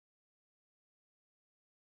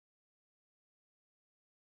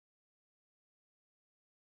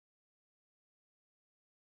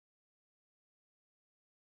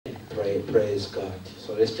Praise God.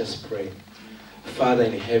 So let's just pray. Father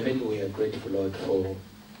in heaven, we are grateful, Lord, for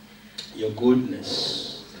your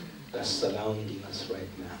goodness that's surrounding us right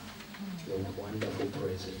now. Your wonderful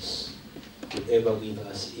presence. You're ever with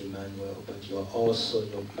us, Emmanuel, but you are also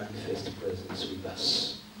your manifest presence with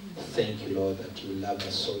us. Thank you, Lord, that you love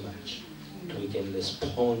us so much that we can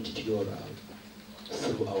respond to your love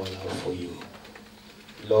through our love for you.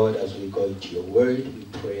 Lord, as we go into your word, we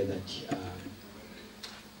pray that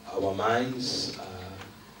our minds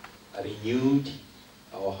are renewed,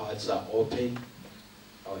 our hearts are open,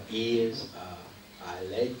 our ears are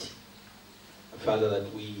alert. Father,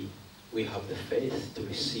 that we have the faith to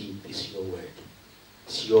receive this your word.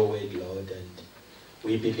 It's your word, Lord, and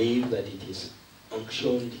we believe that it is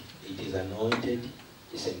unctioned, it is anointed,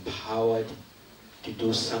 it is empowered to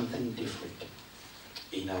do something different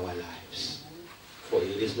in our lives. For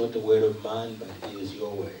it is not the word of man, but it is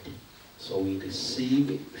your word. So we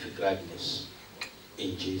receive it with gladness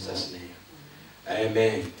in Jesus' name.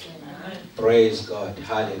 Amen. Amen. Praise God.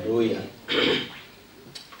 Hallelujah.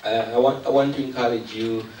 I want to encourage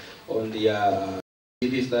you on the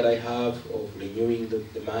series that I have of renewing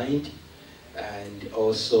the mind, and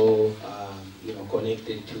also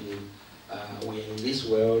connected to we are in this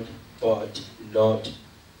world, but not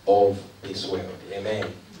of this world. Amen.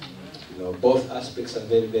 Both aspects are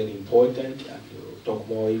very, very important, and we'll talk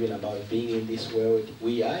more even about being in this world.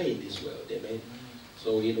 We are in this world, amen.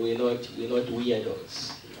 So we're not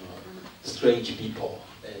weirdos, strange people,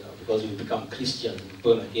 because we become Christians,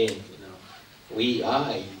 born again. We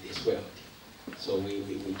are in this world. So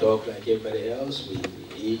we talk like everybody else. We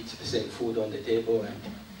eat the same food on the table, and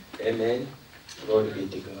amen. Glory be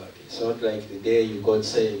to God. It's not like the day you got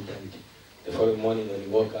saved and the following morning when you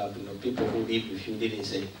woke up, people who lived with you didn't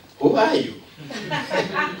say, "Who are you?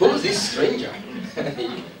 Who's this stranger?"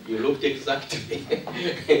 You looked exactly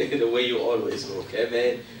the way you always look.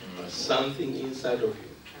 Amen. But something inside of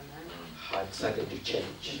you had started to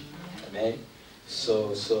change. Amen.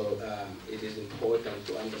 So it is important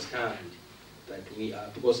to understand that we are,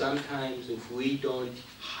 because sometimes if we don't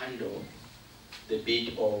handle the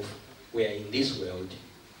bit of we are in this world,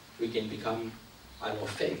 we can become an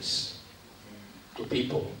offense to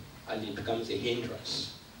people, and it becomes a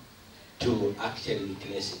hindrance to actually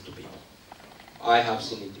witnessing to people. I have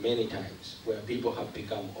seen it many times where people have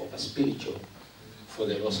become over spiritual for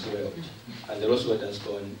the lost world, and the lost world has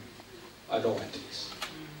gone, "I don't want this.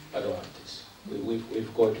 I don't want this.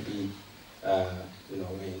 We've got to be,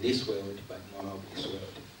 we're in this world, but not of this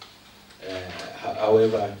world."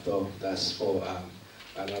 However, though, that's for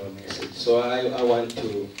another message. So I want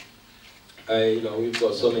to, we've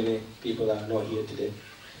got so many people that are not here today,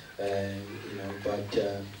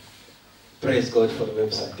 but praise God for the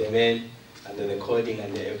website, amen, and the recording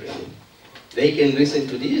and the everything. They can listen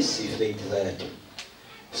to this if they desire to.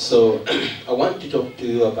 So I want to talk to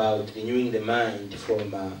you about renewing the mind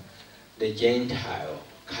from the Gentile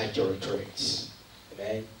cultural traits,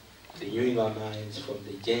 amen. Renewing our minds from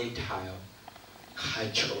the Gentile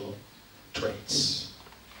cultural traits.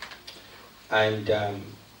 And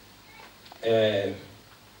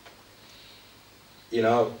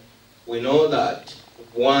we know that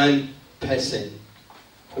one person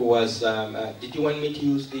who was, did you want me to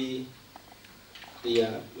use the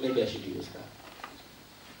maybe I should use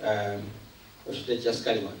that. Or should I just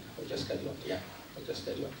carry on? Or just carry on? Yeah, I'll just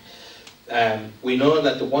carry on. We know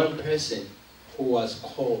that the one person who was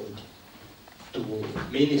called to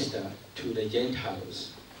minister to the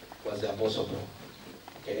Gentiles was the Apostle Paul.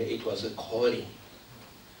 Okay, it was a calling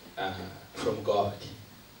from God,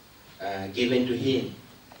 given to him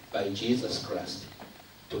by Jesus Christ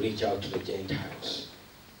to reach out to the Gentiles.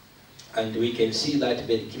 And we can see that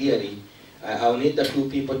very clearly. I'll need a few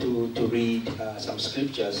people to read some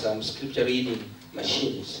scriptures, some scripture reading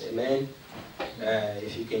machines. Amen.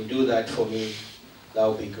 If you can do that for me, that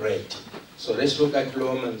would be great. So let's look at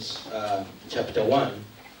Romans chapter 1,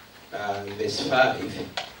 verse 5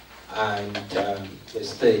 and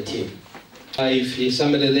verse 13. If is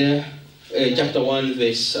somebody there, chapter 1,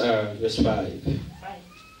 verse 5.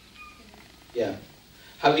 Yeah.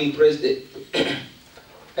 Having praised it,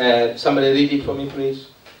 somebody read it for me, please.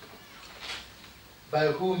 By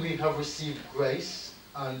whom we have received grace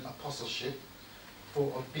and apostleship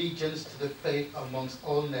for obedience to the faith amongst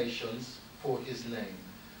all nations for his name.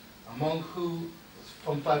 Among who,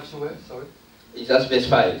 from 5 to where, sorry? It's just verse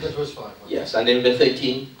 5. That's verse 5. Okay. Yes, and then verse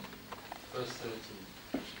 13. Verse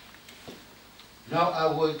 13. Now I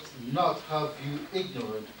would not have you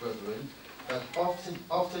ignorant, brethren, that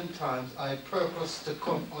oftentimes I purposed to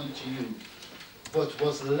come unto you, but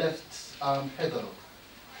was left hither,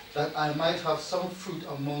 that I might have some fruit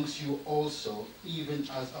amongst you also, even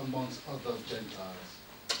as amongst other Gentiles.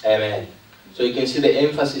 Amen. So you can see the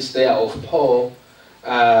emphasis there of Paul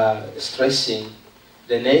stressing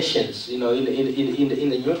the nations. You know, in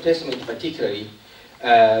the New Testament particularly,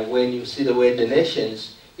 when you see the word the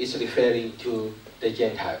nations, it's referring to the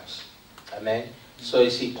Gentiles. Amen. So you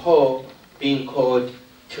see Paul being called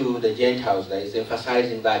to the Gentiles, that is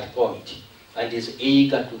emphasizing that point, and is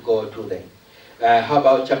eager to go to them. How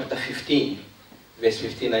about chapter 15, verse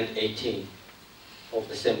 15 and 18 of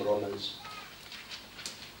the same Romans?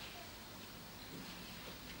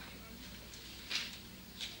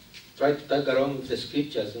 Try to tag along with the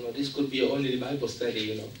scriptures. You know, this could be only the Bible study,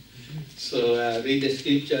 you know. So read the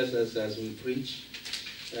scriptures as we preach,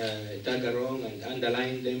 tag along and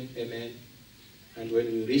underline them, amen. And when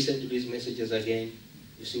we listen to these messages again,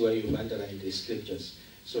 you see where you've underlined the scriptures.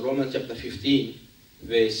 So Romans chapter 15,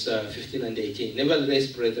 verse 15 and 18. Nevertheless,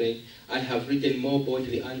 brethren, I have written more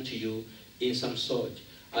boldly unto you in some sort,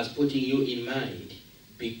 as putting you in mind,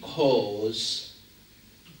 because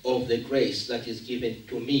of the grace that is given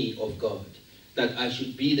to me of God, that I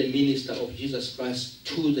should be the minister of Jesus Christ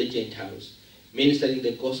to the Gentiles, ministering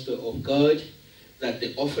the gospel of God, that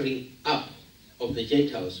the offering up of the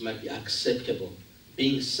Gentiles might be acceptable,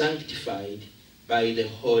 being sanctified by the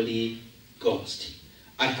Holy Ghost.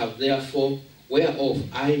 I have therefore, whereof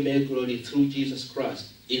I may glory through Jesus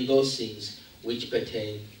Christ in those things which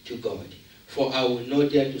pertain to God. For I will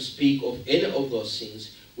not dare to speak of any of those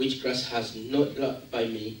things which Christ has not done by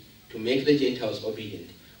me, to make the Gentiles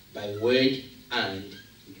obedient by word and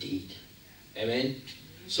deed. Amen?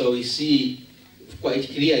 So we see quite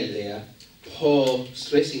clearly there, Paul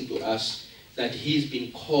stressing to us that he's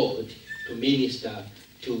been called to minister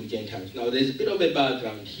to Gentiles. Now there's a bit of a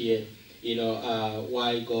background here, you know,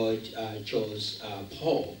 why God chose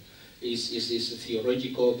Paul. Is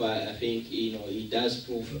theological, but I think, you know, it does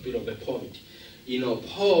prove a bit of a point. You know,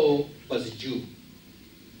 Paul was a Jew.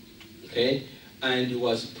 Okay, and he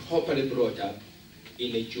was properly brought up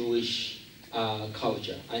in a Jewish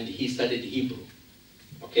culture, and he studied Hebrew.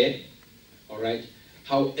 Okay, all right.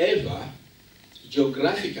 However,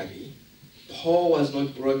 geographically, Paul was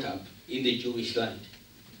not brought up in the Jewish land.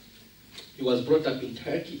 He was brought up in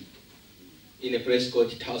Turkey, in a place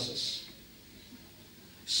called Tarsus.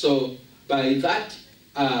 So, by that,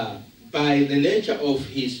 by the nature of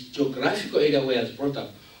his geographical area where he was brought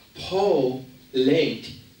up, Paul learned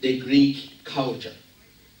the Greek culture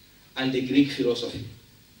and the Greek philosophy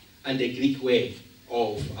and the Greek way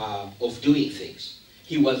of doing things.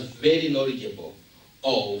 He was very knowledgeable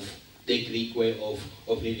of the Greek way of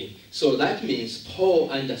living. So that means Paul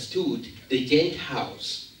understood the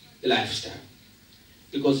Gentiles' lifestyle.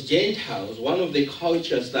 Because Gentiles, one of the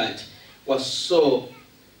cultures that was so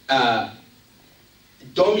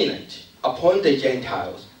dominant upon the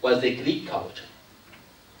Gentiles was the Greek culture.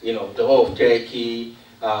 You know, the whole of Turkey,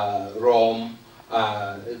 Rome,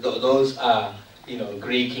 those are, you know,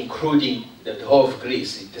 Greek, including the whole of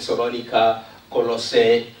Greece, Thessalonica,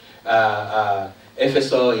 Colossae,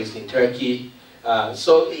 Ephesus is in Turkey.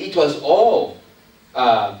 So it was all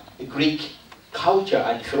Greek culture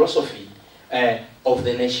and philosophy of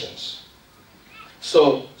the nations.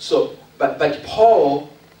 But Paul,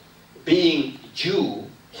 being Jew,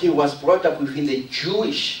 he was brought up within the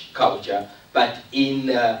Jewish culture, but in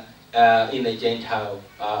a Gentile,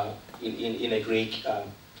 in a Greek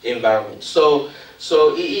environment. So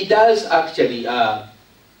it does actually,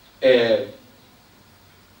 to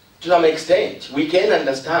some extent, we can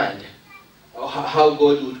understand how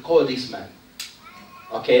God would call this man,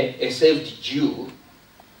 okay, a saved Jew,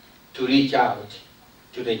 to reach out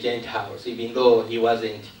to the Gentiles, even though he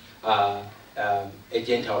wasn't a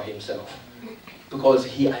Gentile himself, because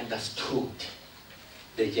he understood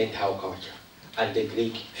the Gentile culture and the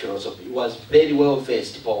Greek philosophy. He was very well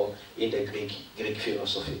versed, Paul, in the Greek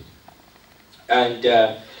philosophy. And,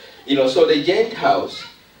 you know, so the Gentiles,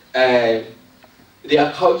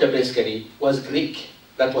 their culture basically was Greek.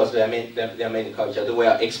 That was their main culture. They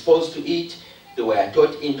were exposed to it, they were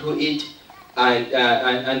taught into it,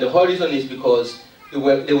 and the whole reason is because they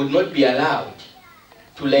would not be allowed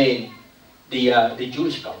to learn the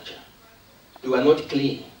Jewish culture. They were not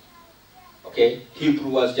clean. Okay, Hebrew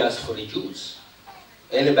was just for the Jews.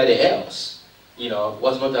 Anybody else, you know,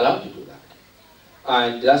 was not allowed to do that.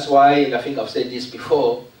 And that's why, and I think I've said this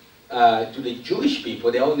before, to the Jewish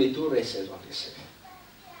people, there are only two races on this earth.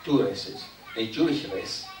 Two races, the Jewish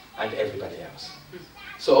race and everybody else.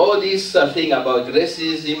 So all this thing about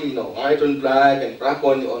racism, you know, white on black and black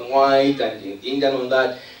on white and Indian on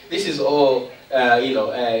that, this is all, the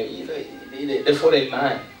foreign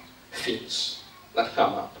man things that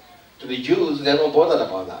come up. To the Jews, they're not bothered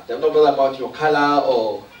about that. They're not bothered about your color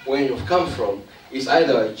or where you've come from. It's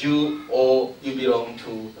either a Jew or you belong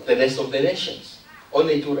to the rest of the nations.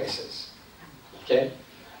 Only two races. Okay?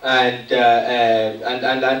 And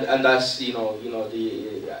that's the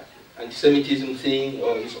anti-Semitism thing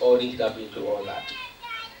is all linked up into all that.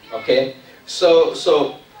 Okay? So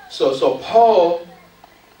Paul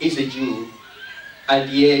is a Jew and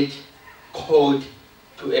yet called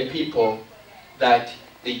to a people that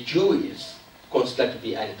the Jews consider to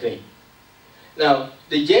be unclean. Now,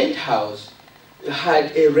 the Gentiles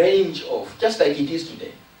had a range of, just like it is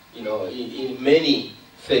today, in many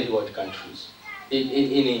third world countries, in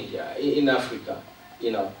India, in Africa,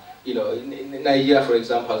 in Nigeria, for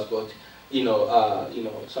example, has got,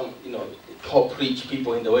 some, top rich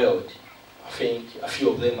people in the world. I think a few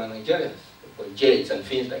of them are Nigerians, jets and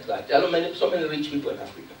things like that. There are so many rich people in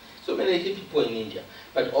Africa, so many rich people in India,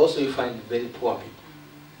 but also you find very poor people.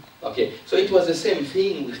 Okay, so it was the same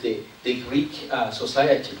thing with the Greek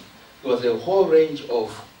society. It was a whole range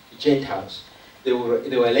of Gentiles. They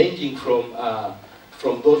were ranging from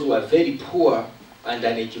those who are very poor and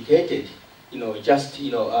uneducated,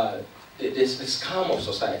 the scum of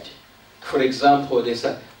society. For example, the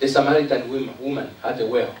Samaritan woman at the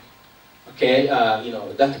well. Okay,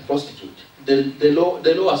 that's a prostitute. The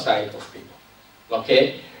lower side of people.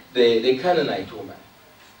 Okay, the Canaanite woman.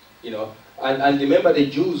 And remember, the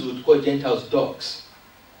Jews would call Gentiles dogs.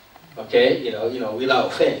 Okay, without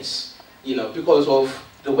offense. Because of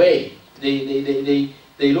the way they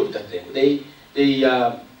looked at them. They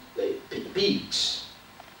pigs.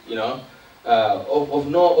 Of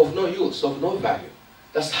no use, of no value.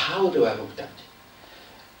 That's how they were looked at.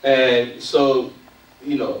 So,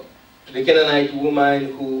 the Canaanite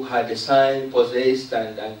woman who had a son possessed,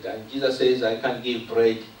 and Jesus says, I can't give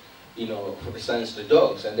bread, for the sons to the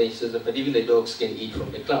dogs. And then he says, but even the dogs can eat from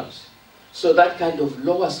the crumbs. So that kind of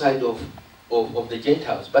lower side of the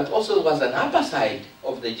Gentiles, but also there was an upper side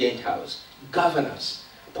of the Gentiles, governors,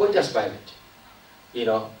 Pontius Pilate,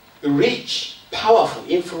 rich, powerful,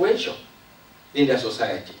 influential in their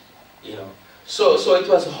society, So it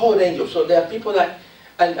was a whole range of, so there are people that,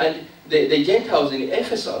 and the Gentiles in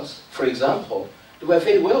Ephesus, for example, they were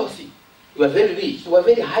very wealthy, they were very rich, they were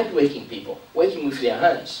very hardworking people, working with their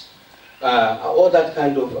hands, all that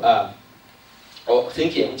kind of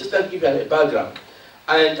thinking. Just to give you a background,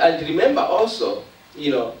 and remember also,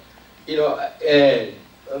 remember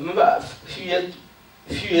a few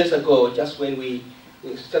years ago, just when we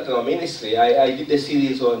started our ministry, I did a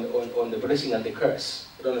series on the blessing and the curse.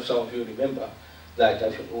 I don't know if some of you remember that.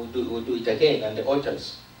 We'll do it again, and the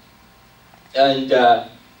altars. And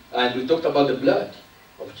we talked about the blood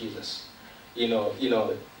of Jesus.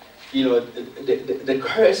 The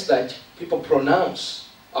curse that people pronounce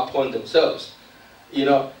upon themselves.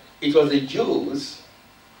 It was the Jews,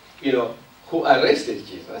 who arrested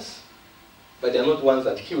Jesus, but they're not the ones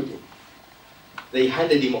that killed him. They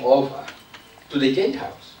handed him over to the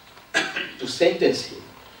Gentiles to sentence him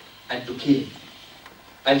and to kill him.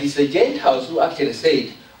 And it's the Gentiles who actually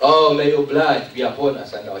said, oh, may your blood be upon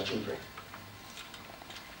us and our children.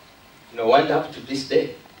 No wonder up to this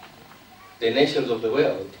day, the nations of the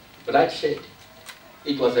world, bloodshed.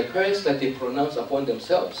 It was a curse that they pronounced upon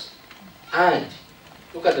themselves. And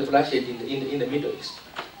look at the bloodshed in the Middle East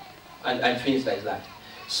and things like that.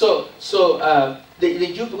 So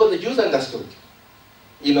the Jews, because the Jews understood,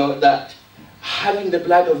 that having the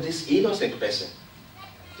blood of this innocent person,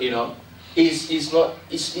 is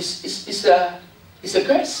a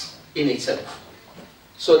curse in itself.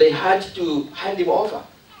 So they had to hand him over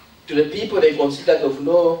to the people they considered of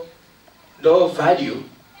no value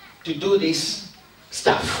to do this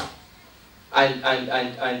stuff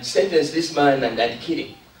and sentence this man and kill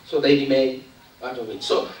him. So they remain out of it.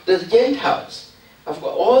 So the Gentiles have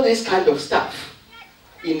got all this kind of stuff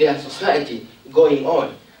in their society going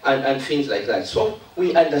on and things like that. So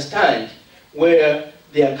we understand where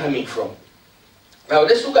they are coming from. Now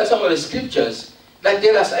let's look at some of the scriptures that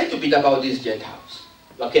tell us a little bit about these Gentiles.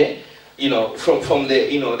 Okay? From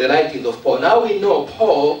the writings of Paul. Now we know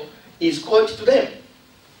Paul is called to them.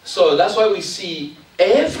 So that's why we see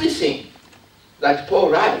everything that Paul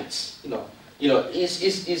writes,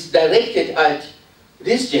 is directed at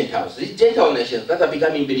these Gentiles, these Gentile nations that are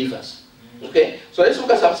becoming believers. Okay? So let's look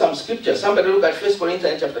at some scriptures. Somebody look at 1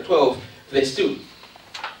 Corinthians chapter 12, verse 2.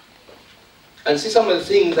 And see some of the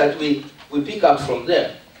things that we pick up from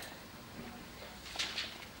there.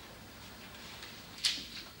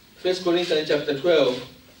 1 Corinthians chapter 12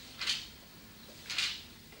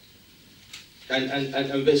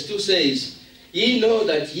 and verse 2 says, ye know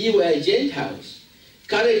that ye were Gentiles,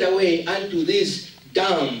 carried away unto this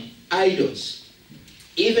dumb idols,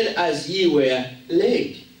 even as ye were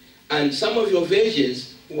led. And some of your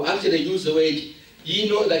versions will actually use the word, ye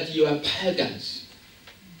know that you are pagans.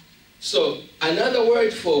 So another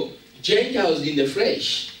word for Gentiles in the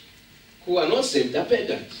flesh who are not saved are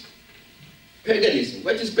pagans. Paganism.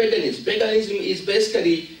 What is paganism? Paganism is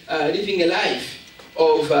basically living a life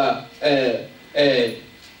of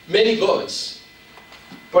many gods,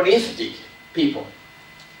 polytheistic people,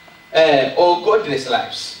 or godless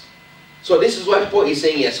lives. So this is what Paul is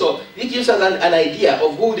saying here. So it gives us an idea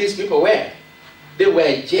of who these people were. They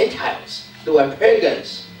were Gentiles. They were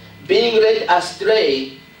pagans, being led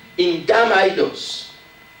astray in dumb idols.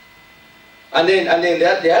 And then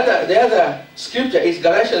the other scripture is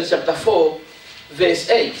Galatians chapter 4, verse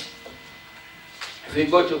 8. If we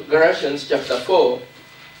go to Galatians chapter 4,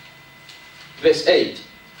 verse 8,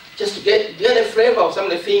 just to get a flavor of some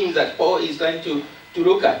of the things that Paul is trying to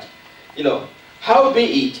look at. You know, how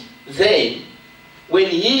be it then, when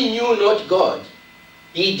ye knew not God,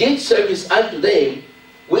 ye did service unto them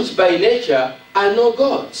which by nature are no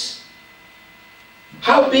gods.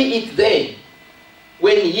 How be it then,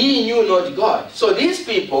 when ye knew not God? So these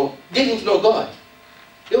people didn't know God.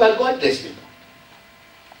 They were godless people.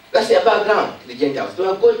 That's their background, the Gentiles. They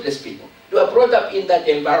were godless people. They were brought up in that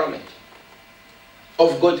environment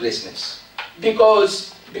of godlessness.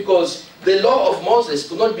 Because the law of Moses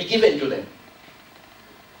could not be given to them.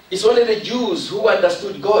 It's only the Jews who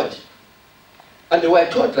understood God. And they were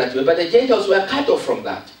taught that way. But the Gentiles were cut off from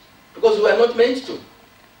that. Because they were not meant to.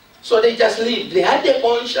 So they just lived. They had their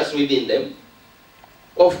conscience within them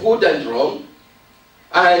of good and wrong.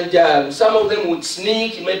 And some of them would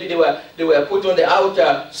sneak. Maybe they were put on the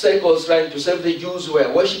outer circles trying to serve the Jews who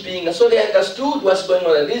were worshipping. And so they understood what's going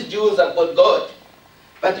on. And these Jews have got God.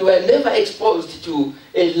 But they were never exposed to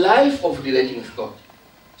a life of relating with God.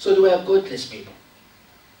 So they were godless people.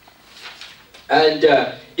 And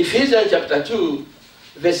Ephesians chapter 2,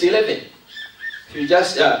 verse 11. If you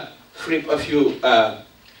just flip a few.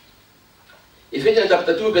 Ephesians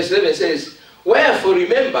chapter 2, verse 11 says, wherefore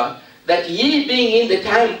remember that ye being in the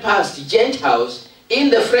time past Gentiles in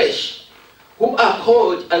the flesh, who are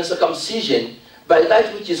called uncircumcision by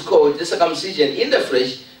that which is called the circumcision in the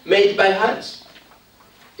flesh made by hands.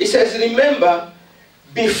 It says, remember,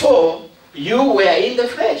 before you were in the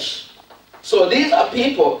flesh. So these are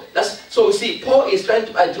people, so we see Paul is trying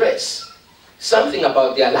to address something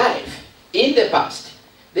about their life in the past.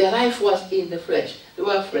 Their life was in the flesh. They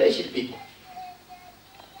were fleshly people.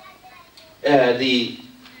 The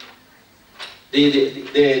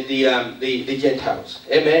Gentiles.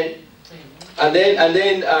 Amen. And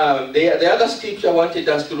then the other scripture I wanted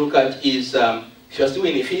us to look at is just in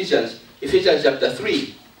Ephesians chapter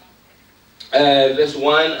 3, verse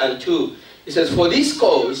 1 and 2. It says, for this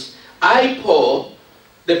cause I, Paul,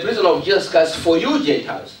 the prisoner of Jesus Christ, for you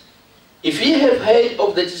Gentiles, if ye have heard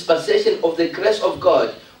of the dispensation of the grace of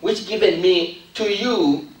God, which given me to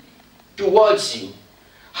you, towards you,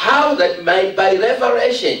 how that by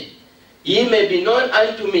revelation ye may be known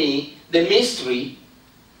unto me the mystery,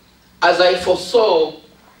 as I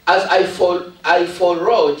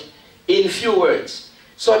forewrote in few words.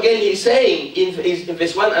 So again he's saying in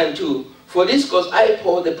verse 1 and 2, for this cause I,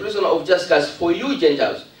 Paul, the prisoner of Jesus Christ, for you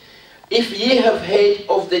Gentiles, if ye have heard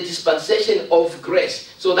of the dispensation of grace.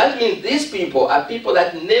 So that means these people are people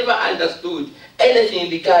that never understood anything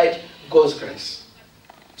regarding God's grace.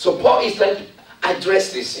 So Paul is trying to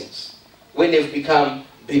address these things when they've become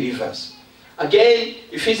believers. Again,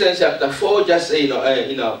 Ephesians chapter 4, just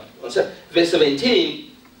verse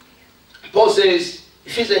 17, Paul says,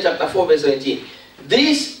 Ephesians chapter 4, verse 17,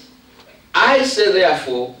 this I say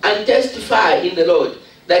therefore, and testify in the Lord,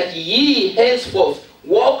 that ye henceforth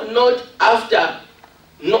walk not as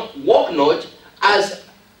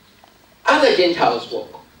other Gentiles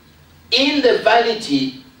walk, in the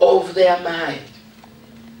vanity of their mind.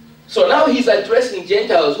 So now he's addressing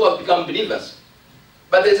Gentiles who have become believers.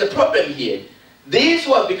 But there's a problem here. These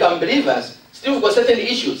who have become believers still have got certain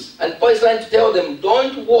issues. And Paul is trying to tell them,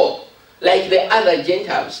 don't walk like the other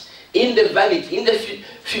Gentiles, in the vanity, in the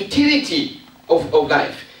futility of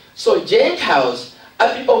life. So Gentiles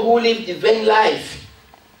are people who live the vain life.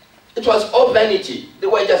 It was all vanity. They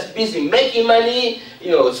were just busy making money,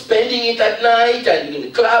 spending it at night and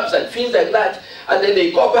in clubs and things like that. And then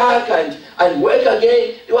they go back and work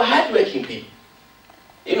again. They were hard-working people.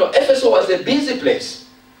 Ephesus was a busy place,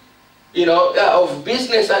 of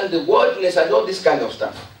business and the worldliness and all this kind of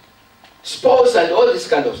stuff. Sports and all this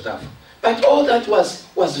kind of stuff. But all that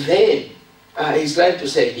was vain, he's trying to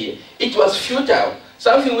say here. It was futile.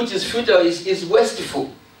 Something which is futile is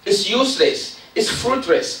wasteful, it's useless, it's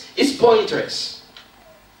fruitless, it's pointless.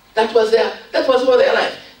 That was all their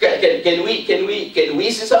life. Can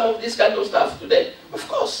we see some of this kind of stuff today? Of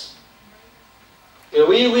course. You know,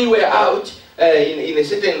 we were out in a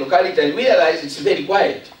certain locality and realized it's very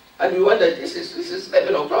quiet. And we wondered, this is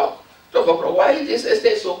 11 o'clock, 12 o'clock. Why is this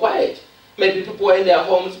estate so quiet? Maybe people were in their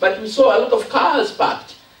homes, but we saw a lot of cars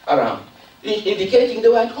parked around, indicating they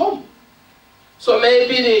were at home. So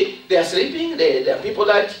maybe they are sleeping. There are people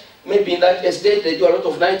that maybe in that estate they do a lot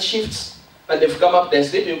of night shifts, and they've come up, they're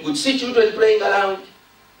sleeping. You could see children playing around,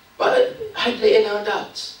 but hardly any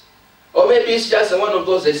adults. Or maybe it's just one of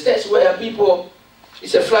those estates where people,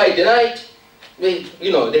 it's a Friday night, they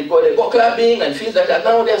go clubbing and things like that.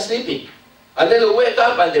 Now they're sleeping. And then they'll wake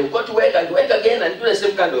up and they'll go to work and work again and do the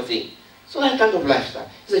same kind of thing. So that kind of lifestyle.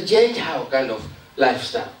 It's a Gentile kind of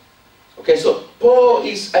lifestyle. Okay, so Paul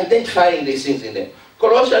is identifying these things in there.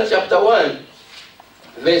 Colossians chapter 1,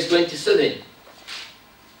 verse 27.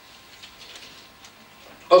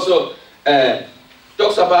 Also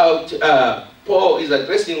talks about, Paul is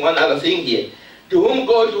addressing one other thing here. To whom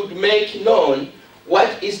God would make known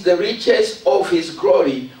what is the riches of his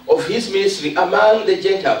glory, of his ministry among the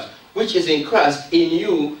Gentiles, which is in Christ, in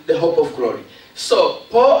you, the hope of glory. So,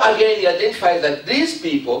 Paul again identifies that these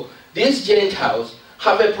people, these Gentiles,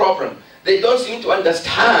 have a problem. They don't seem to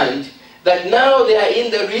understand that now they are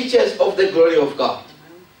in the riches of the glory of God.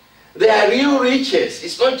 They are real riches.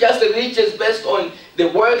 It's not just the riches based on the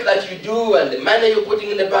work that you do and the money you're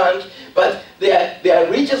putting in the bank, but they are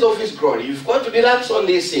riches of his glory. You've got to relax on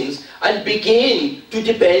these things and begin to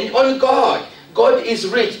depend on God. God is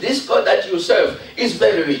rich. This God that you serve is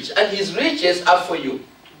very rich, and his riches are for you.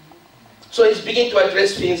 So he's beginning to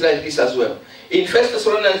address things like this as well. In 1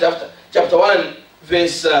 Thessalonians chapter 1,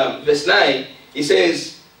 verse 9, he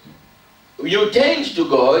says, you tend to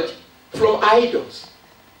God from idols.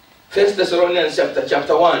 1 Thessalonians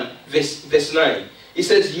chapter 1, verse 9. He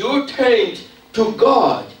says, you turned to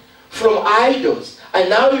God from idols, and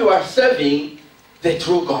now you are serving the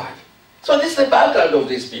true God. So this is the background of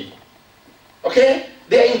these people. Okay?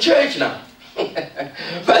 They are in church now.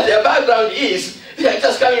 But their background is, they are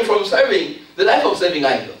just coming from serving, the life of serving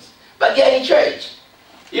idols. But they are in church.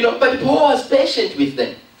 You know, but Paul was patient with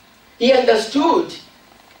them. He understood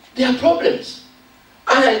their problems.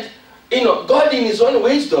 And, you know, God in his own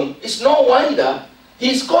wisdom, it's no wonder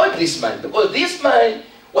he's called this man. Because this man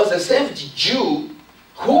was a saved Jew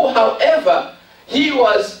who, however, he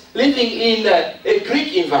was living in a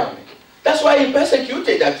Greek environment. That's why he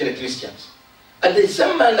persecuted actually Christians. And the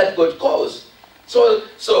same man that God calls. So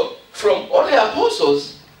from all the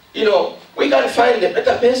apostles, you know, we can find a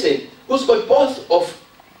better person who's got both of,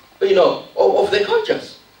 you know, of the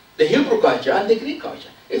cultures, the Hebrew culture and the Greek culture.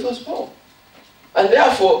 It was Paul. And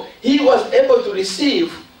therefore, he was able to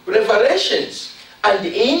receive revelations and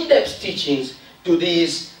in-depth teachings to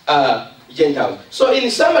these Gentiles. So in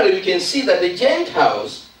summary, we can see that the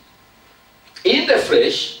Gentiles in the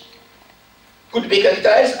flesh could be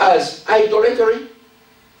characterized as idolatry,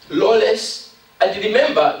 lawless. And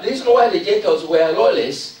remember, the reason why the Gentiles were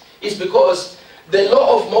lawless is because the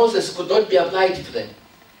law of Moses could not be applied to them.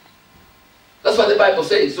 That's what the Bible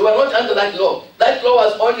says. They were not under that law. That law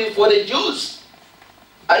was only for the Jews.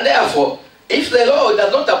 And therefore, if the law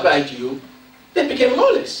does not apply to you, they became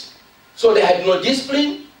lawless. So they had no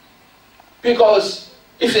discipline, because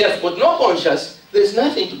if they have got no conscience, there's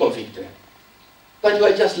nothing to convict them. But you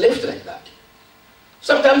are just left like that.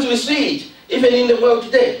 Sometimes we see it, even in the world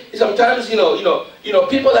today. Sometimes,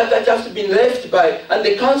 people that have just been left by, and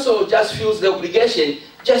the council just feels the obligation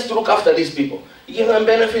just to look after these people. Give them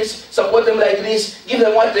benefits, support them like this, give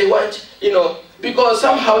them what they want, because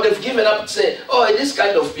somehow they've given up to say, oh, this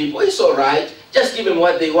kind of people, it's all right, just give them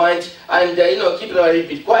what they want, and, keep them a little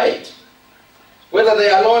bit quiet. Whether they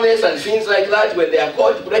are lawless and things like that, when they are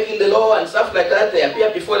caught breaking the law and stuff like that, they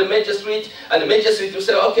appear before the magistrate, and the magistrate will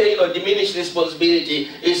say, okay, diminish responsibility,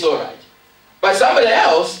 it's all right. But somebody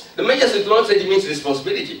else, the magistrate will not say diminish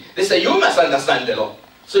responsibility. They say, you must understand the law.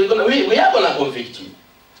 So we are going to convict you.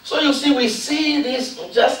 So you see, we see these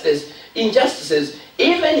injustices,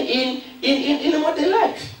 even in modern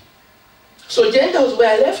life. So Gentiles were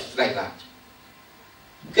left like that.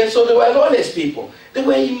 Okay, so they were lawless people. They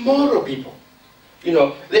were immoral people.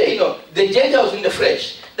 The Gentiles in the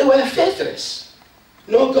flesh, they were faithless.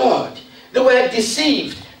 No God. They were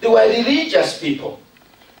deceived. They were religious people.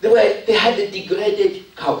 They had a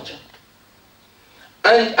degraded culture.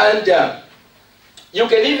 And you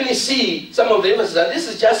can even see some of the emphasis, and this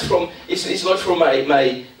is just from, it's not from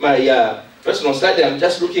my personal study. I'm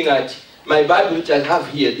just looking at my Bible, which I have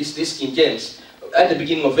here, this King James. At the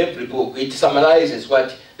beginning of every book, it summarizes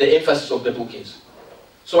what the emphasis of the book is.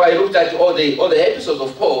 So I looked at all the episodes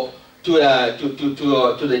of Paul to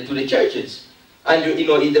the churches. And you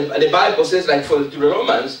know, in the Bible says, like to the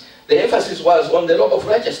Romans, the emphasis was on the law of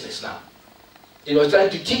righteousness now. You know, trying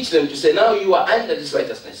to teach them to say, now you are under this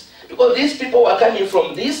righteousness. Because these people were coming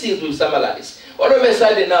from these things with some lies. All of a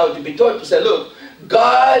sudden now to be taught to say, look,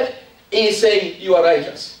 God is saying you are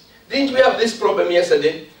righteous. Didn't we have this problem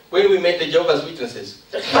yesterday when we met the Jehovah's Witnesses?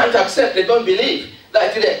 They can't accept, they don't believe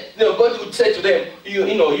that God would say to them,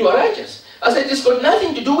 you are righteous. I said, this got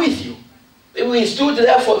nothing to do with you. We stood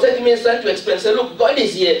there for 30 minutes trying to explain, say, look, God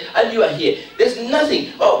is here and you are here. There's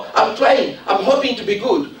nothing. Oh, I'm trying, I'm hoping to be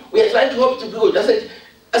good. We are trying to hope to be good.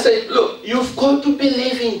 I said, look, you've got to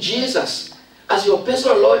believe in Jesus as your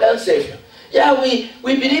personal Lord and Savior. Yeah, we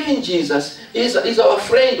believe in Jesus. He's our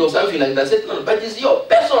friend or something like that. I said, no, but he's your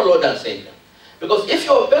personal Lord and Savior. Because if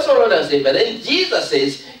you're personal Lord and Savior, then Jesus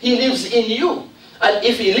says he lives in you. And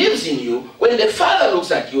if he lives in you, when the Father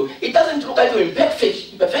looks at you, he doesn't look at your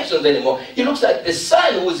imperfections anymore. He looks at the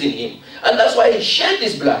Son who is in him. And that's why he shed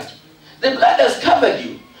his blood. The blood has covered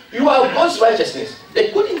you. You are God's righteousness.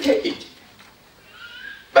 They couldn't take it.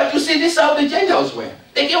 But you see, this is how the Gentiles were.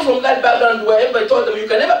 They came from that background where everybody told them, you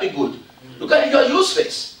can never be good. You are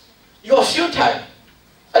useless. You are futile.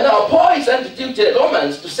 And now Paul is trying to teach the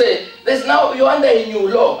Romans to say, there's now, you're under a new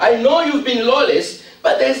law. I know you've been lawless,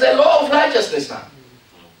 but there's a law of righteousness now.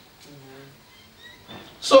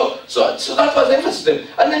 So that was the emphasis to them.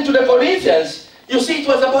 And then to the Corinthians, you see, it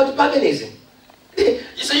was about paganism. You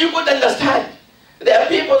see, you could understand. There are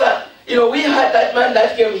people that, we had that man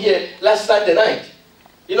that came here last Sunday night.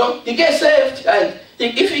 He gets saved, and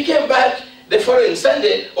if he came back the following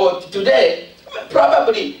Sunday or today,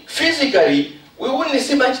 probably physically, we wouldn't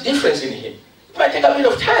see much difference in him. It might take a bit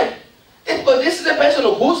of time. Because this is a person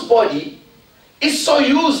whose body is so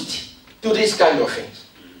used to these kind of things.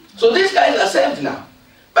 So these guys are saved now.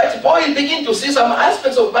 But Paul is beginning to see some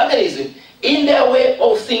aspects of paganism in their way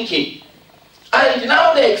of thinking. And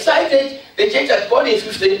now they're excited. The church at Corinth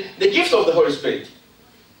 15, the gift of the Holy Spirit.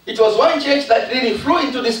 It was one church that really flew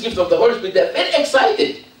into this gift of the Holy Spirit. They're very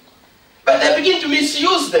excited. But they begin to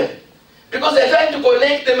misuse them. Because they're trying to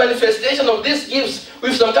connect the manifestation of these gifts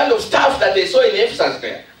with some kind of stuff that they saw in Ephesus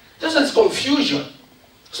there. This is confusion.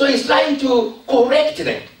 So he's trying to correct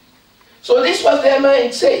them. So this was their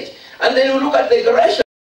mindset. And then you look at the Galatians.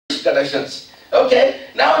 Okay,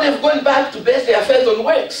 now they've gone back to base their faith on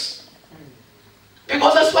works.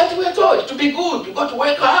 Because that's what we're taught, to be good. You've got to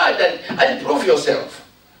work hard and prove yourself.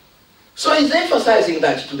 So he's emphasizing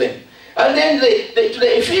that to them. And then to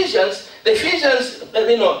the Ephesians,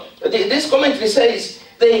 this commentary says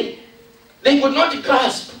they could not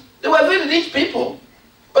grasp. They were very rich people.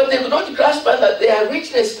 But they could not grasp that their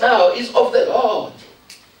richness now is of the Lord.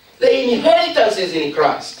 Their inheritance is in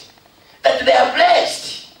Christ. That they are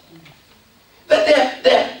blessed. That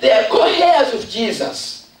they are co-heirs of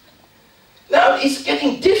Jesus. Now it's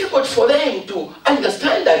getting difficult for them to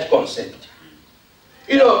understand that concept.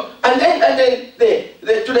 And then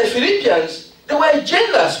to the Philippians, they were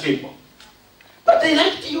generous people. But they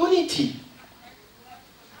lacked unity.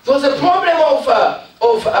 There was a problem of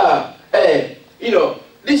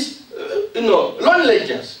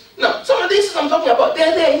loneliness. Now, some of these I'm talking about,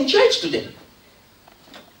 they're there in church today.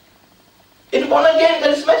 In born-again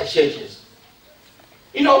charismatic churches.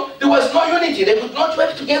 There was no unity. They could not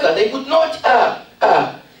work together. They could not,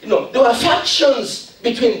 there were factions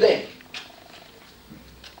between them.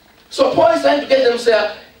 So Paul is trying to get them to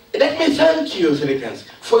say, let me thank you, Philippians,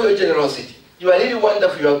 for your generosity. You are really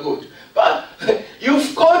wonderful, you are good. But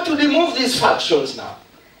you've got to remove these factions now.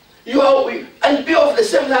 And be of the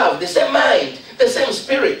same love, the same mind, the same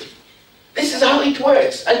spirit. This is how it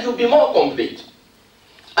works, and you'll be more complete.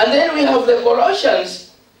 And then we have the Colossians.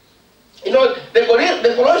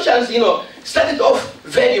 The Colossians, started off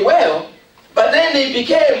very well, but then they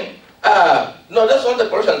became, no, that's not the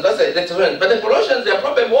Colossians, that's the Thessalonians. But the Colossians, their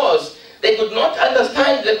problem was, they could not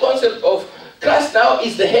understand the concept of Christ now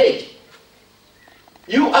is the head.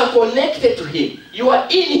 You are connected to him. You are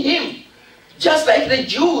in him. Just like the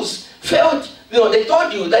Jews felt, they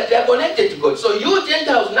told you that they are connected to God. So you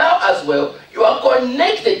Gentiles now as well, you are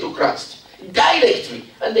connected to Christ directly.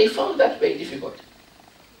 And they found that very difficult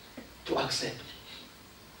to accept.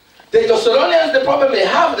 The Thessalonians, the problem they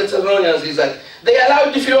have with the Thessalonians is that they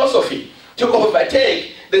allowed the philosophy to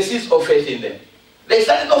overtake the seeds of faith in them. They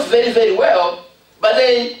started off very, very well, but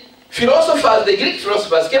then philosophers, the Greek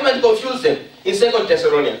philosophers, came and confused them in 2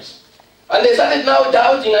 Thessalonians. And they started now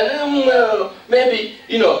doubting, and maybe,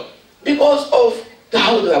 because of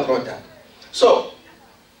how they were brought up. So,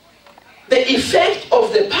 the effect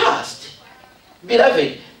of the past,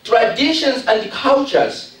 beloved, traditions and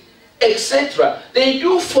cultures, etc., they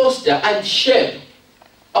do foster and shape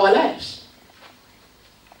our lives.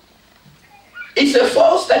 It's a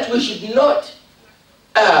force that we should not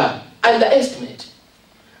underestimate.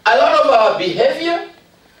 A lot of our behavior,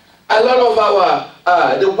 a lot of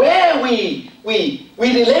our, the way we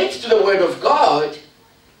relate to the Word of God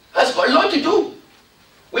has got a lot to do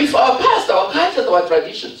with our past, our cultures, our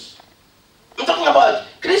traditions. I'm talking about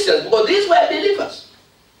Christians because these were believers.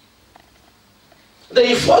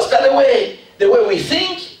 They foster the way we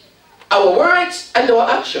think, our words, and our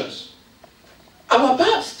actions. Our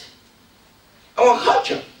past, our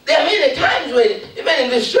culture. There are many times when, even in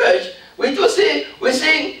this church, we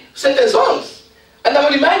sing certain songs. And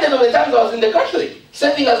I'm reminded of the times I was in the Catholic,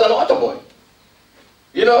 serving as an altar boy.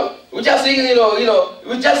 You know, we just sing,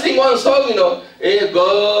 we just sing one song, hey,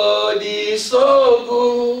 God is so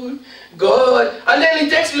good, God. And then it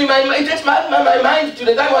takes my mind to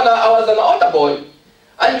the time when I was an altar boy,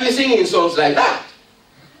 and we singing songs like that.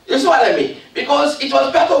 You see what I mean? Because it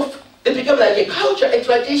was part of, it became like a culture, a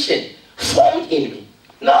tradition formed in me.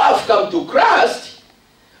 Now I've come to Christ,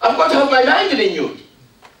 I've got to have my mind renewed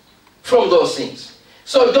from those things.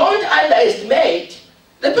 So don't underestimate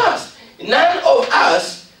the past. None of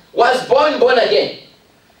us was born again.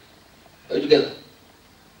 Are you together?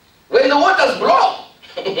 When the waters broke,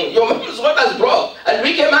 your mom's waters broke, and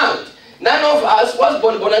we came out. None of us was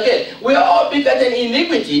born again. We are all begotten in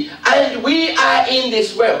iniquity, and we are in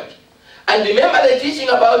this world. And remember the teaching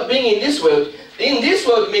about being in this world. In this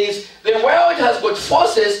world means the world has got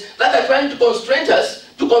forces that are trying to constrain us,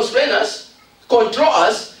 control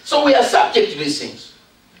us, so we are subject to these things.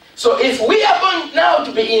 So if we are going now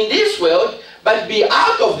to be in this world, but be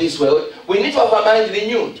out of this world, we need to have our mind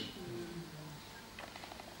renewed.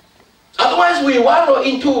 Otherwise we wallow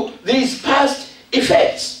into these past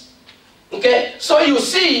effects. Okay? So you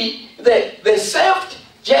see that the saved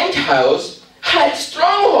Gentiles had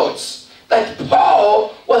strongholds that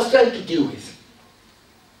Paul was trying to deal with.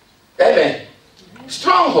 Amen.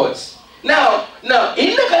 Strongholds. Now,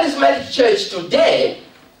 in the charismatic church today,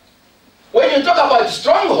 when you talk about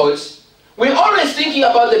strongholds, we're always thinking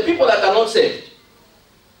about the people that are not saved.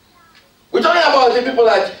 We're talking about the people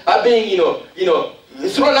that are being,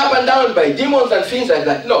 thrown up and down by demons and things like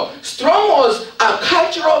that. No, strongholds are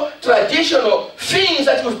cultural, traditional things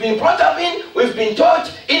that we've been brought up in, we've been taught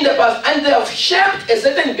in the past, and they have shaped a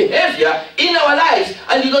certain behavior in our lives,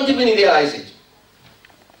 and you don't even realize it.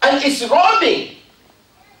 And it's robbing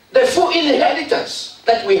the full inheritance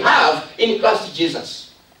that we have in Christ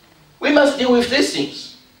Jesus. We must deal with these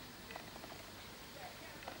things.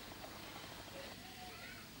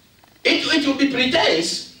 It will be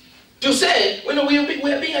pretense to say, we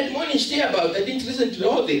are being admonished here about, I didn't listen to the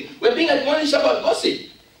whole thing, we're being admonished about gossip.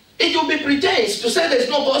 It will be pretense to say there's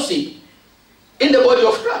no gossip in the body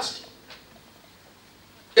of Christ.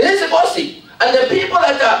 It is a gossip. And the people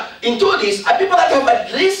that are into this are people that have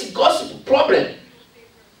at least gossip problem.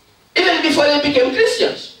 Even before they became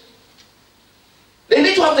Christians. They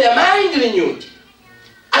need to have their mind renewed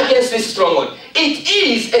against this stronghold. It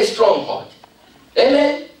is a stronghold.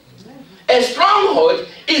 Amen? A stronghold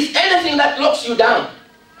is anything that locks you down.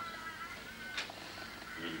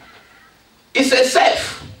 It's a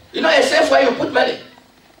safe. You know a safe where you put money.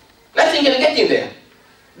 Nothing can get in there.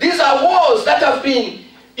 These are walls that have been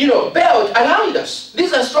built around us.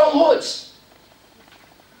 These are strongholds.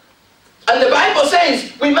 And the Bible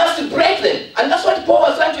says we must break them. And that's what Paul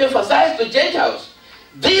was trying to emphasize to Gentiles.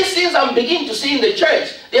 These things I'm beginning to see in the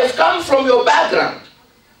church, they have come from your background.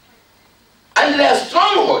 And they are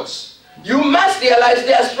strongholds. You must realize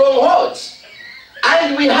they are strongholds.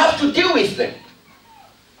 And we have to deal with them.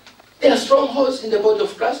 There are strongholds in the body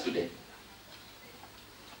of Christ today.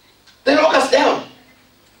 They lock us down.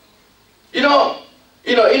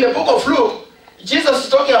 In the book of Luke, Jesus is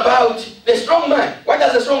talking about the strong man. What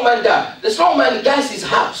does the strong man do? The strong man guards his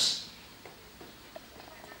house.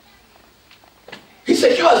 He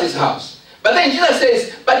secures his house. But then Jesus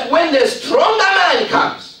says, but when the stronger man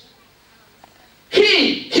comes,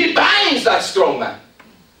 he binds that strong man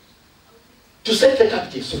to set the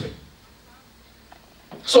captives free.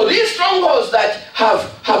 So these strongholds that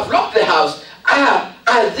have locked the house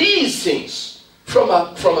are these things from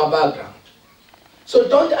our background. So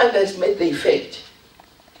don't underestimate the effect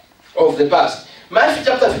of the past. Matthew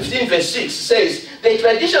chapter 15 verse 6 says, the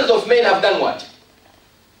traditions of men have done what?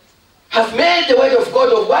 Have made the word of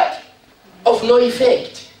God of what? Of no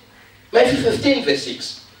effect. Matthew 15 verse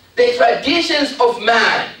 6. The traditions of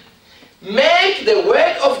man make the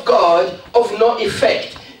word of God of no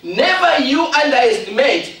effect. Never you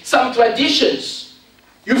underestimate some traditions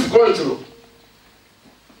you've gone through.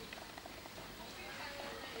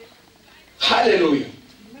 Hallelujah.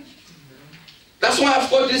 That's why I've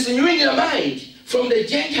got this renewing your mind from the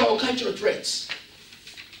Gentile cultural traits.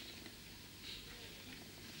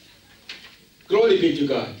 Glory be to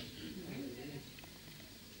God.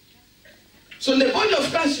 So in the body of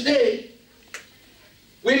Christ today,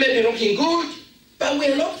 we may be looking good, but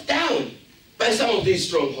we're locked down by some of these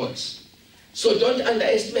strongholds. So don't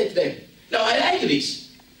underestimate them. Now I like this.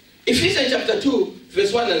 Ephesians chapter 2,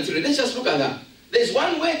 verse 1 and 3. Let's just look at that. There's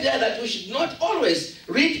one word there that we should not always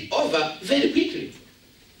read over very quickly.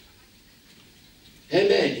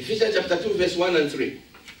 Amen. Ephesians chapter 2, verse 1 and 3.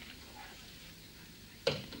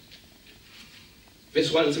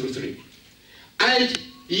 Verse 1 through 3. And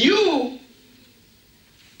you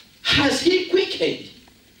has he quickened,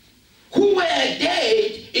 who were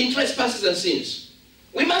dead in trespasses and sins.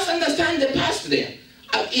 We must understand the past there.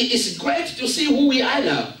 It's great to see who we are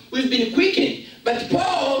now. We've been quickened. But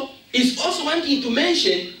Paul is also wanting to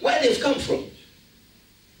mention where they've come from.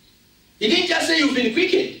 He didn't just say you've been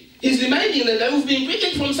quickened. He's reminding them that you've been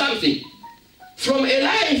quickened from something. From a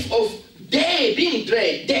life of being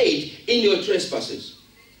dead in your trespasses.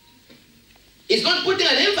 He's not putting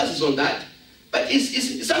an emphasis on that, but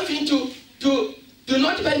it's something to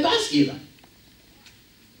not bypass even.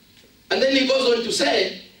 And then he goes on to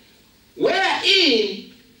say,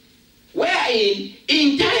 wherein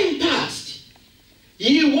in time past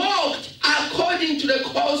ye walked according to the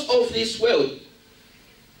course of this world.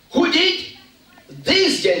 Who did?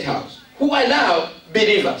 These Gentiles, who are now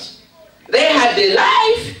believers. They had the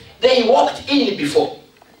life they walked in before.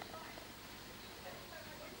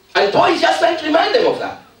 And Paul is just trying to remind them of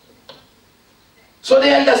that. So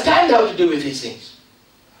they understand how to deal with these things.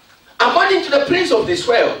 According to the prince of this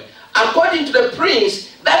world, according to the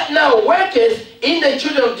prince that now worketh in the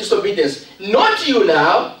children of disobedience. Not you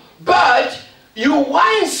now, but you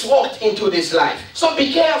once walked into this life. So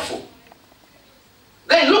be careful.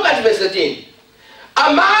 Then look at verse 13.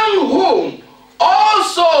 Among whom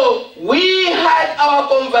also we had our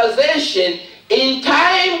conversation in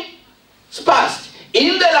time past,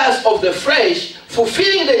 in the lust of the flesh,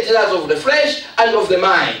 fulfilling the desires of the flesh and of the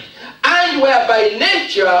mind, and were by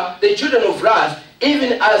nature the children of wrath,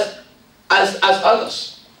 even as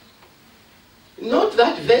others. Note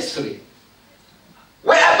that verse 3.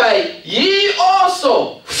 Whereby ye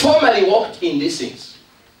also formerly walked in these things.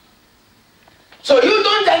 So you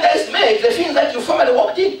don't underestimate the things that you formerly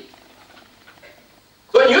walked in.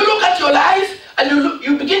 When you look at your life and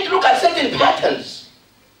you begin to look at certain patterns,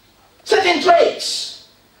 certain traits,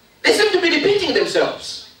 they seem to be repeating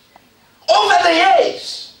themselves over the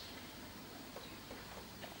years.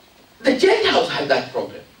 The Gentiles had that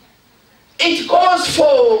problem. It calls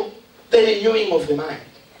for the renewing of the mind.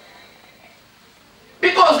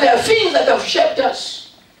 Because there are things that have shaped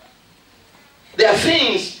us. There are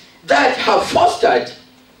things that have fostered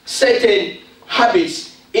certain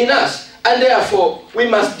habits in us. And therefore, we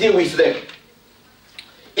must deal with them.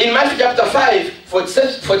 In Matthew chapter 5,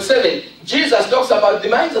 47, Jesus talks about the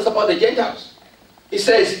mindset about the Gentiles. He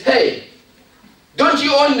says, hey, don't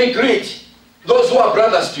you only greet those who are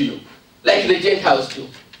brothers to you, like the Gentiles do?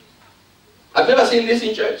 Have you ever seen this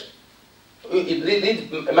in church?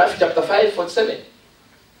 Read Matthew chapter 5, 47.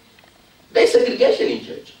 There's segregation in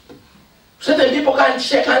church. Certain people can't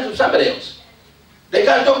shake hands with somebody else. They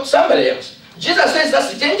can't talk to somebody else. Jesus says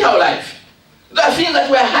that's the Gentile life. There are things that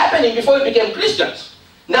were happening before we became Christians.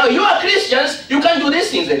 Now you are Christians, you can't do these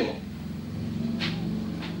things anymore.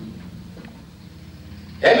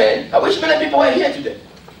 Amen. I wish many people were here today.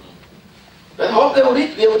 But I hope they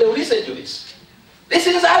will listen to this. These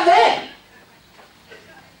things are there.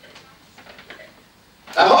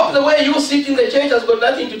 I hope the way you sit in the church has got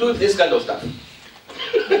nothing to do with this kind of stuff.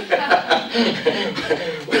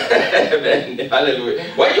 Amen. Hallelujah.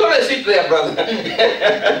 Why do you want to sit there, brother?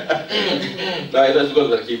 No, it doesn't go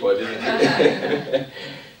to the keyboard, isn't it?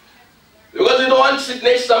 Because you don't want to sit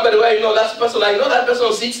next to somebody where you know that person, I know that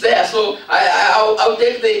person sits there, so I'll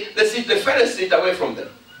take the seat, the furthest seat away from them.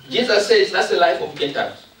 Jesus says that's the life of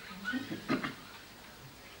Gentiles.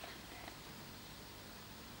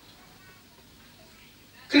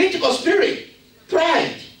 Critical spirit,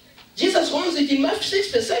 pride. Jesus warns it in Matthew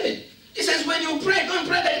 6, verse 7. He says, when you pray, don't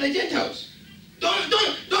pray like the Gentiles. Don't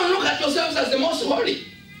look at yourselves as the most holy.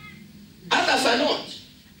 Others are not.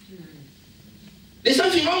 There's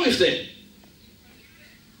something wrong with them.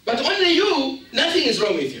 But only you, nothing is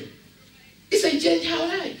wrong with you. It's a Gentile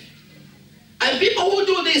life. And people who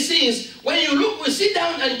do these things, when you sit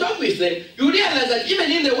down and talk with them, you realize that even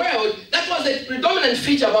in the world, that was a predominant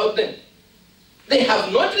feature about them. They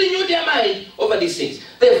have not renewed their mind over these things.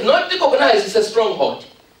 They have not recognized it's a stronghold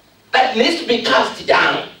that needs to be cast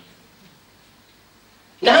down.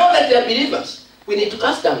 they are believers. We need to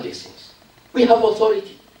cast down these things. We have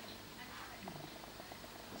authority.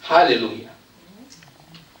 Hallelujah.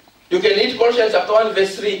 You can read Colossians chapter 1,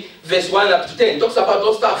 verse 3, verse 1 up to 10. It talks about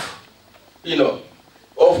those stuff, you know,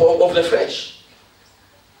 of the flesh.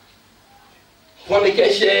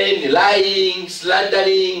 Fornication, lying,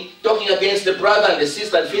 slandering, talking against the brother and the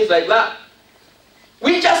sister and things like that.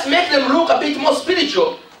 We just make them look a bit more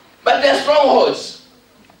spiritual, but they're strongholds.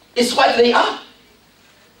 It's what they are.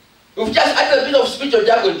 We've just added a bit of spiritual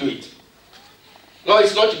jargon to it. No,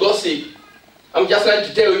 it's not gossip. I'm just trying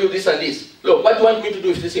to tell you this and this. Look, what do you want me to do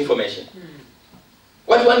with this information?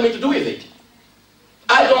 What do you want me to do with it?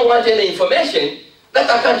 I don't want any information that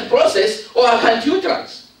I can't process or I can't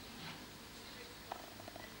utilize.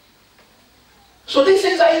 So these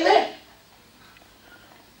things are in there.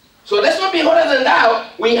 So let's not be holier than thou.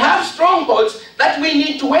 We have strongholds that we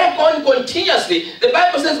need to work on continuously. The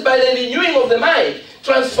Bible says by the renewing of the mind,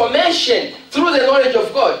 transformation through the knowledge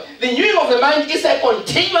of God. The renewing of the mind is a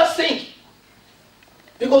continuous thing.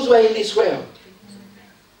 Because we're in this world.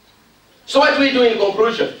 So what do we do in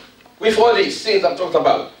conclusion with all these things I'm talking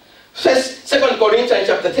about? First, 2 Corinthians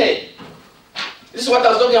chapter 10. This is what I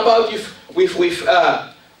was talking about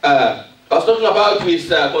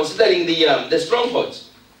considering the strongholds.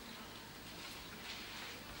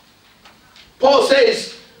 Paul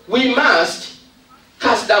says we must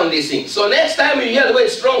cast down these things. So next time you hear the word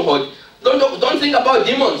stronghold, don't think about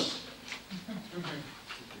demons.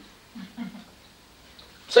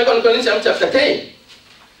 2 Corinthians chapter 10.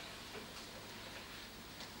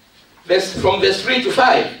 From verse 3 to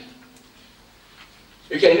 5.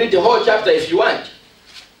 You can read the whole chapter if you want.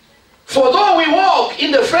 For though we walk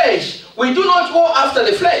in the flesh, we do not war after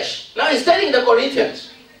the flesh. Now he's telling the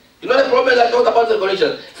Corinthians. You know the problem I talked about the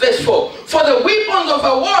Corinthians. Verse 4. For the weapons of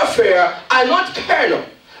our warfare are not carnal,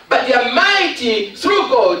 but they are mighty through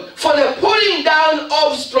God for the pulling down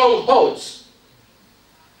of strongholds.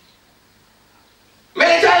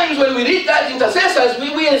 Many times when we read that intercessors,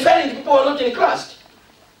 we are referring to people who are not in Christ.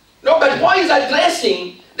 No, but Paul is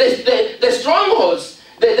addressing the strongholds,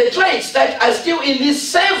 the traits that are still in these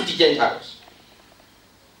saved Gentiles.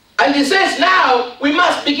 And he says now we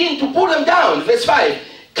must begin to pull them down. Verse 5.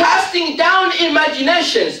 Casting down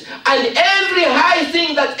imaginations and every high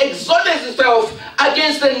thing that exalts itself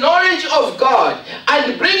against the knowledge of God,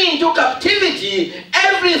 and bringing into captivity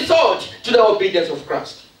every thought to the obedience of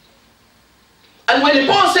Christ. And when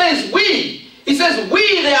Paul says we, he says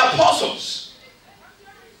we the apostles.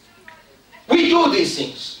 We do these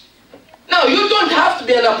things. Now you don't have to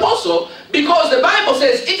be an apostle, because the Bible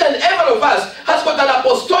says each and every one of us has got an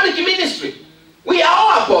apostolic ministry. We are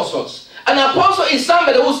all apostles. An apostle is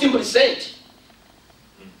somebody who's simply sent.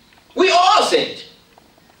 We all sent.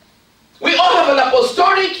 We all have an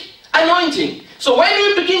apostolic anointing. So when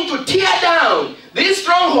you begin to tear down these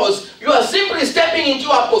strongholds, you are simply stepping into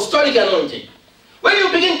apostolic anointing. When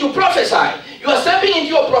you begin to prophesy, you are stepping into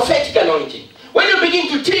your prophetic anointing. When you begin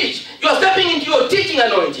to teach, you are stepping into your teaching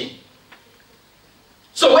anointing.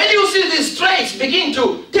 So when you see these traits begin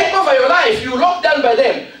to take over your life, you lock down by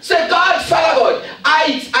them. Say, God, Father God,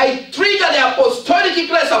 I trigger the apostolic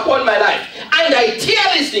grace upon my life, and I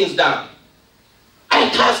tear these things down. I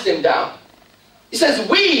cast them down. He says,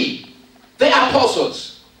 we, the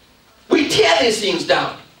apostles, we tear these things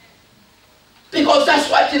down. Because that's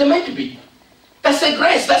what they're meant to be. That's the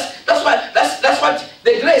grace. That's what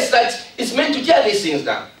the grace that is meant to tear these things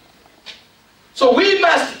down. So we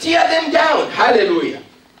must tear them down. Hallelujah.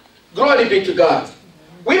 Glory be to God.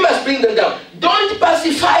 We must bring them down. Don't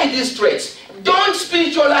pacify these traits. Don't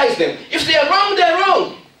spiritualize them. If they are wrong, they're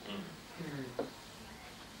wrong.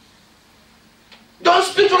 Don't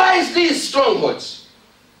spiritualize these strongholds.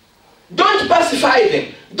 Don't pacify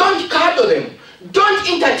them. Don't cuddle them. Don't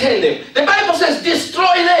entertain them. The Bible says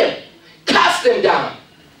destroy them. Cast them down.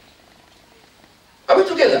 Are we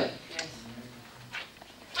together? Yes.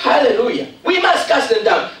 Hallelujah. We must cast them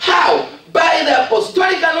down. How? By the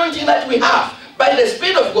apostolic anointing that we have. By the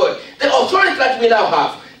Spirit of God. The authority that we now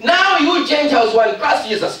have. Now you Gentiles who are in Christ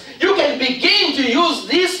Jesus, you can begin to use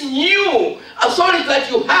this new authority that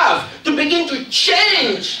you have to begin to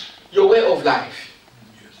change your way of life.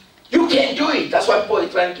 You can do it. That's what Paul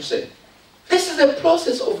is trying to say. This is the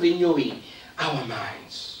process of renewing our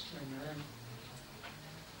minds.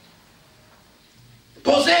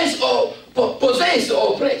 Possessed or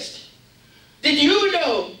oppressed. Did you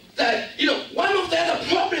know that, one of the other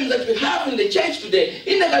problems that we have in the church today,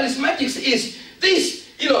 in the charismatics, is this,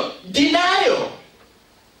 denial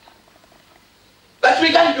that we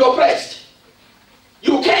can't be oppressed.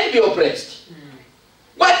 You can be oppressed.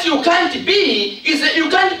 What you can't be is that you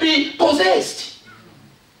can't be possessed.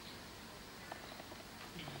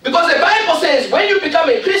 Because the Bible says when you become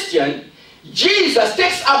a Christian, Jesus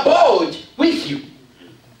takes abode with you.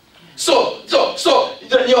 So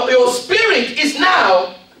your spirit is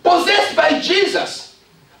now possessed by Jesus.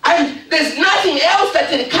 And there's nothing else that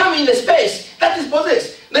can come in the space that is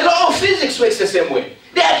possessed. The law of physics works the same way.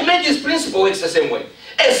 The Archimedes principle works the same way.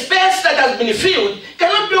 A space that has been filled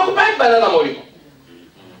cannot be occupied by another molecule.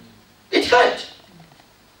 It can't.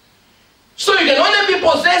 So you can only be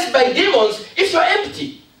possessed by demons if you're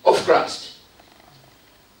empty of Christ.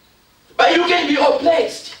 But you can be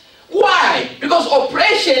oppressed. Why? Because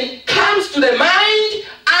oppression comes to the mind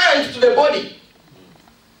and to the body.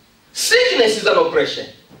 Sickness is an oppression.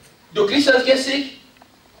 Do Christians get sick?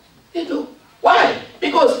 They do. Why?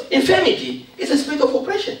 Because infirmity is a spirit of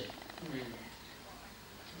oppression.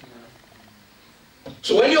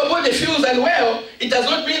 So when your body feels unwell, it does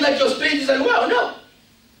not mean that your spirit is unwell. No.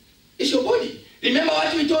 It's your body. Remember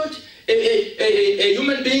what we taught? A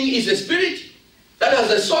human being is a spirit that has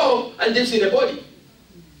a soul and lives in a body.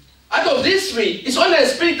 Out of these three, it's only a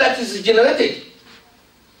spirit that is generated.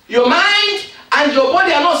 Your mind and your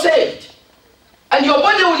body are not saved. And your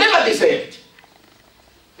body will never be saved.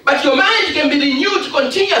 But your mind can be renewed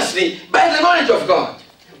continuously by the knowledge of God.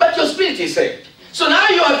 But your spirit is saved. So now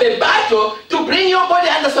you have a battle to bring your body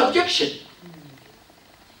under subjection.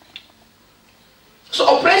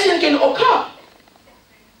 So oppression can occur.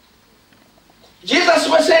 Jesus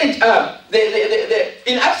was said,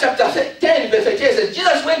 in Acts chapter 10, verse 18, it says,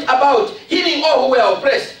 Jesus went about healing all who were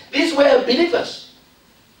oppressed. These were believers.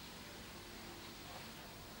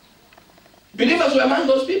 Believers were among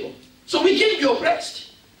those people. So we can be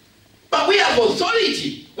oppressed. But we have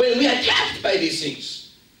authority when we are attacked by these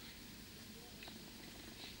things.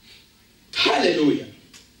 Hallelujah.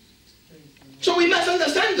 So we must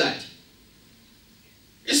understand that.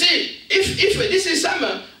 You see, if this is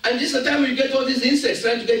summer, and this is the time we get all these insects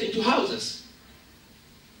trying to get into houses,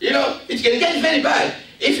 you know, it can get very bad.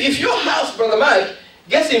 If your house, Brother Mike,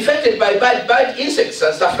 gets infected by bad insects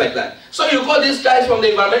and stuff like that, so you call these guys from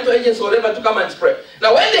the environmental agency or whatever to come and spray.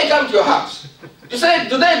 Now when they come to your house, you say,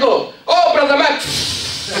 do they go, oh, Brother Mike,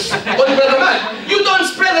 oh, Brother Mike, you don't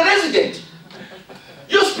spray the resident.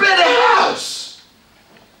 You spray the house.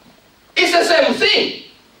 It's the same thing.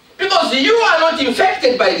 Because you are not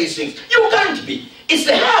infected by these things. You can't be. It's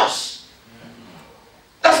the house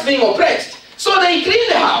that's being oppressed. So they clean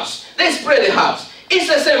the house. They spray the house. It's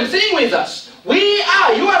the same thing with us.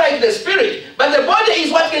 You are like the spirit, but the body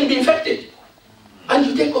is what can be infected. And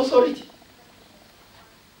you take authority.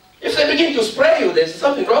 If they begin to spray you, there's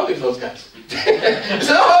something wrong with those guys. You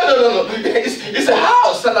say, no. It's a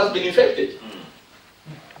house that has been infected.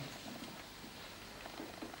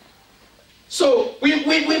 So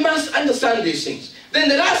we must understand these things. Then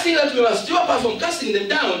the last thing that we must do apart from casting them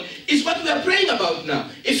down is what we are praying about now.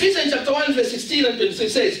 Ephesians chapter 1 verse 16 and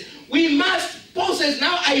 26 says, we must, Paul says,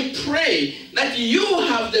 now I pray that you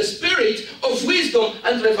have the spirit of wisdom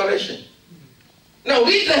and revelation. Now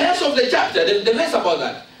read the rest of the chapter, the verse about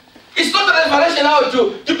that. It's not a revelation now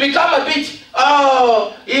to become a bit,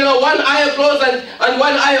 one eye closed and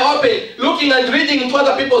one eye open, looking and reading into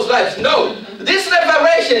other people's lives. No. This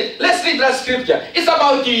revelation, let's read that scripture. It's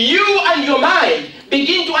about you and your mind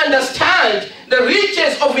begin to understand the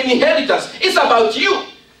riches of inheritance. It's about you.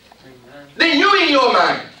 Amen. The you in your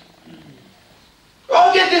mind.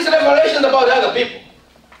 Don't get these revelations about other people.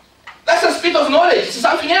 That's a spirit of knowledge. It's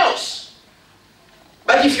something else.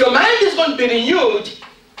 But if your mind is going to be renewed,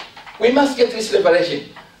 we must get this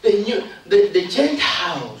revelation. The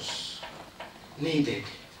Gentiles needed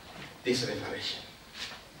this revelation.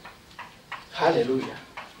 Hallelujah.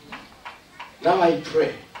 Now I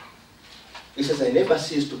pray. He says, I never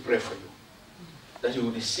cease to pray for you, that you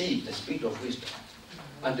will receive the spirit of wisdom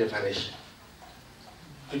and revelation.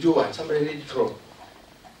 Did you want? Somebody read it through.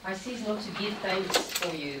 I cease not to give thanks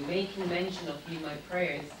for you, making mention of you in my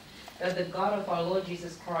prayers, that the God of our Lord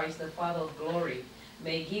Jesus Christ, the Father of glory,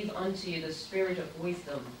 may give unto you the spirit of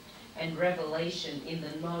wisdom and revelation in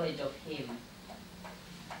the knowledge of him.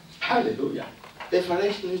 Hallelujah.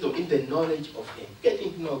 Revelation is in the knowledge of him.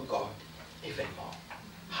 Getting to know God even more.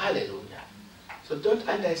 Hallelujah. So don't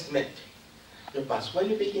underestimate your past. When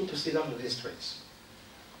you begin to see some of these traits,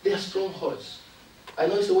 they are strongholds. I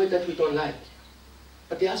know it's a word that we don't like,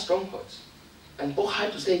 but they are strongholds. And Paul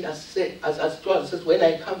had to say it as Paul says, when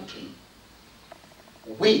I come to you,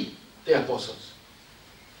 we, the apostles,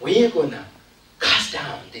 we are going to cast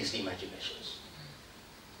down these imaginations.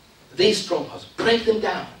 These strongholds, break them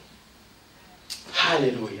down.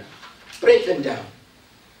 Hallelujah. Break them down.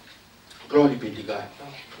 Glory be to God.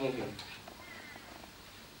 You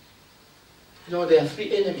know, there are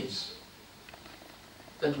three enemies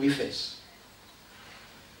that we face.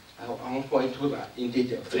 I won't go into that in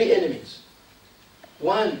detail. 3 enemies.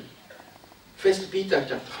 One, 1 Peter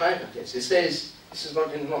chapter 5, I guess, it says, this is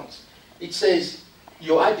not in notes, it says,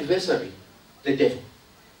 your adversary, the devil.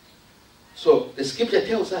 So the scripture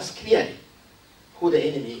tells us clearly who the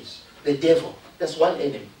enemy is. The devil. That's one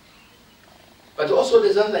enemy. But also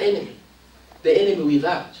there's another enemy. The enemy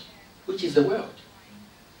without, which is the world.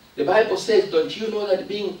 The Bible says, don't you know that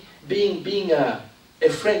being a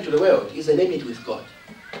friend to the world is an enemy with God?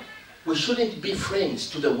 We shouldn't be friends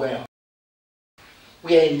to the world.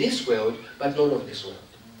 We are in this world, but not of this world.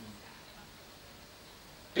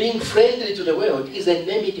 Being friendly to the world is an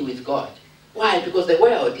enmity with God. Why? Because the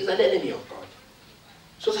world is an enemy of God.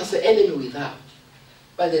 So that's the enemy without.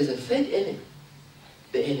 But there's a third enemy,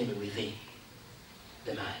 the enemy within,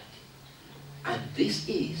 the mind. And this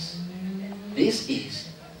is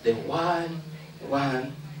the one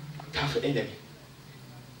tough enemy.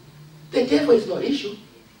 The devil is no issue.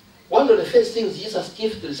 One of the first things Jesus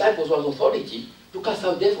gave the disciples was authority to cast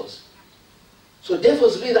out devils. So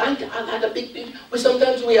devils really aren't a big deal. But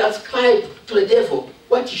sometimes we ascribe to the devil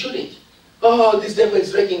what he shouldn't. Oh, this devil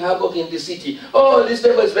is wreaking havoc in this city. Oh, this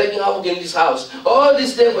devil is wreaking havoc in this house. Oh,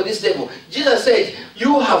 this devil, this devil. Jesus said,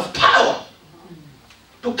 you have power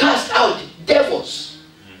to cast out devils.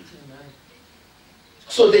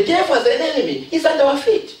 So the devil as an enemy is under our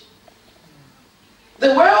feet.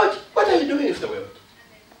 The world, what are you doing with the world?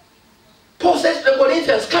 Paul says to the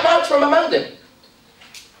Corinthians, come out from among them.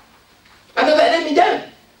 Another enemy then.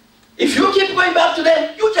 If you keep going back to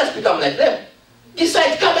them, you just become like them.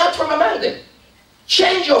 Decide, come out from among them.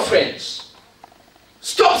 Change your friends.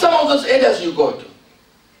 Stop some of those areas you go to.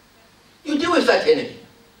 You deal with that enemy.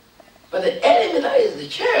 But the enemy that is the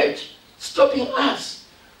church, stopping us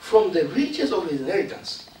from the riches of his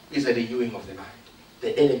inheritance, is the renewing of the mind.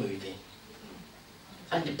 The enemy within.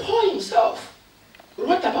 And Paul himself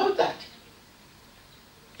wrote about that.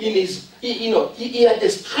 In his, he had the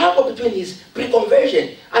struggle between his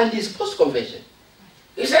pre-conversion and his post-conversion.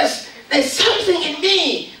 He says, there's something in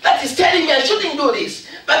me that is telling me I shouldn't do this.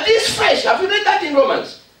 But this flesh, have you read that in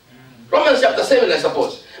Romans? Romans chapter 7, I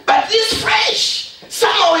suppose. But this flesh,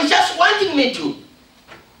 somehow is just wanting me to.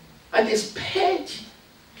 And he spent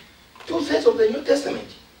 2/3 of the New Testament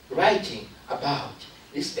writing about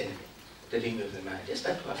this enemy, the renewing of the mind. Just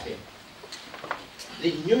that to affirm.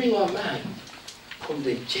 Renewing our mind from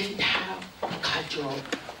the gentile cultural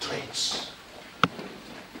traits.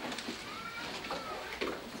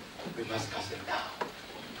 We must cast them down.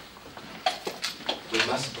 We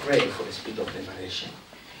must pray for the spirit of liberation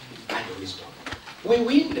and wisdom. We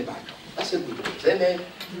win the battle. That's a good news. Amen.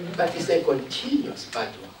 But it's a continuous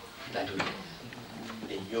battle that we win.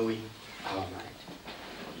 Renewing our mind.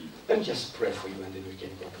 Let me just pray for you and then we can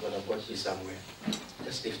go. I'm going to watch you somewhere.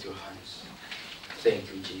 Just lift your hands.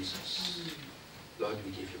 Thank you, Jesus. Lord,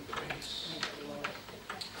 we give you praise.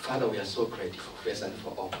 Father, we are so grateful, first and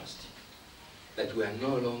foremost, that we are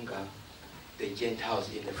no longer the Gentiles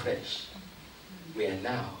in the flesh. We are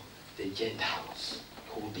now the Gentiles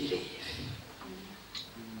who believe.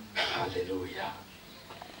 Hallelujah.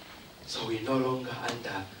 So we're no longer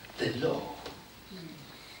under the law,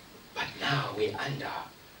 but now we're under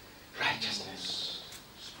righteousness.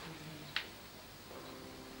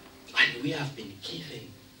 And we have been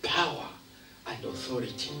given power and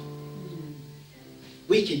authority.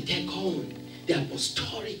 We can take on the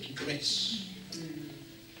apostolic grace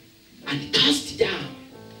and cast down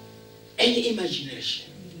any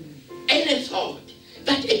imagination, any thought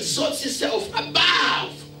that exalts itself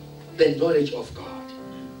above the knowledge of God.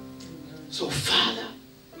 So Father,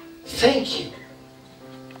 thank you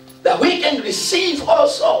that we can receive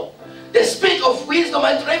also the spirit of wisdom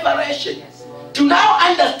and revelation to now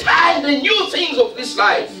understand the new things of this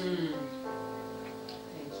life.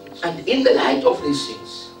 And in the light of these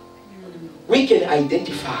things, we can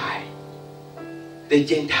identify the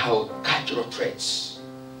Gentile cultural traits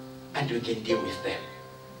and we can deal with them.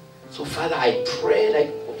 So Father, I pray like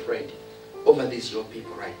you prayed over these your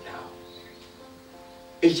people right now.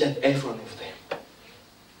 Each and every one of them.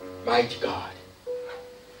 Mighty God,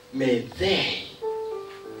 may they,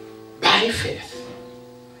 by faith,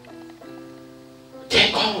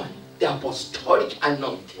 take on the apostolic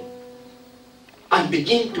anointing and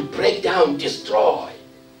begin to break down, destroy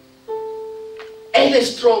any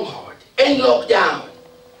stronghold, any lockdown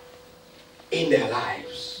in their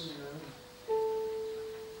lives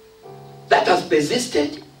that has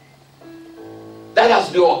persisted, that has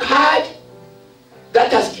occurred,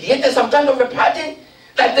 that has created some kind of a pattern,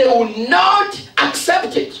 that they will not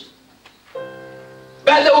accept it,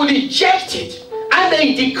 but they will reject it, and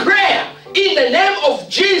they declare in the name of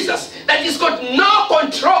Jesus that has got no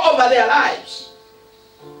control over their lives,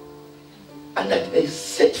 and that they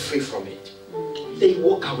set free from it. They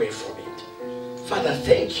walk away from it. Father,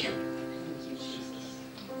 thank you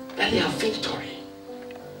that they have victory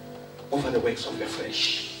over the works of the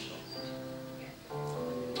flesh,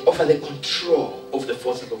 over the control of the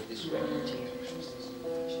forces of this world.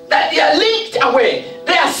 That they are linked away,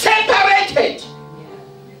 they are separated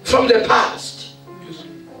from the past,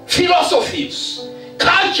 philosophies,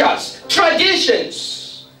 cultures,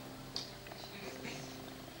 traditions.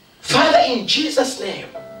 Father, in Jesus' name,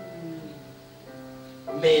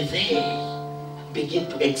 may they begin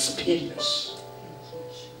to experience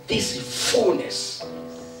this fullness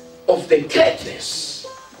of the greatness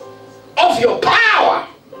of your power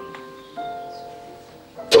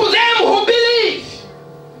to them who believe.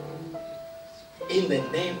 In the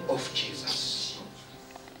name of Jesus.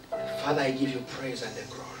 Father, I give you praise and the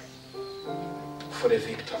glory for the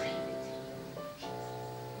victory.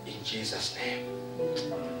 In Jesus' name.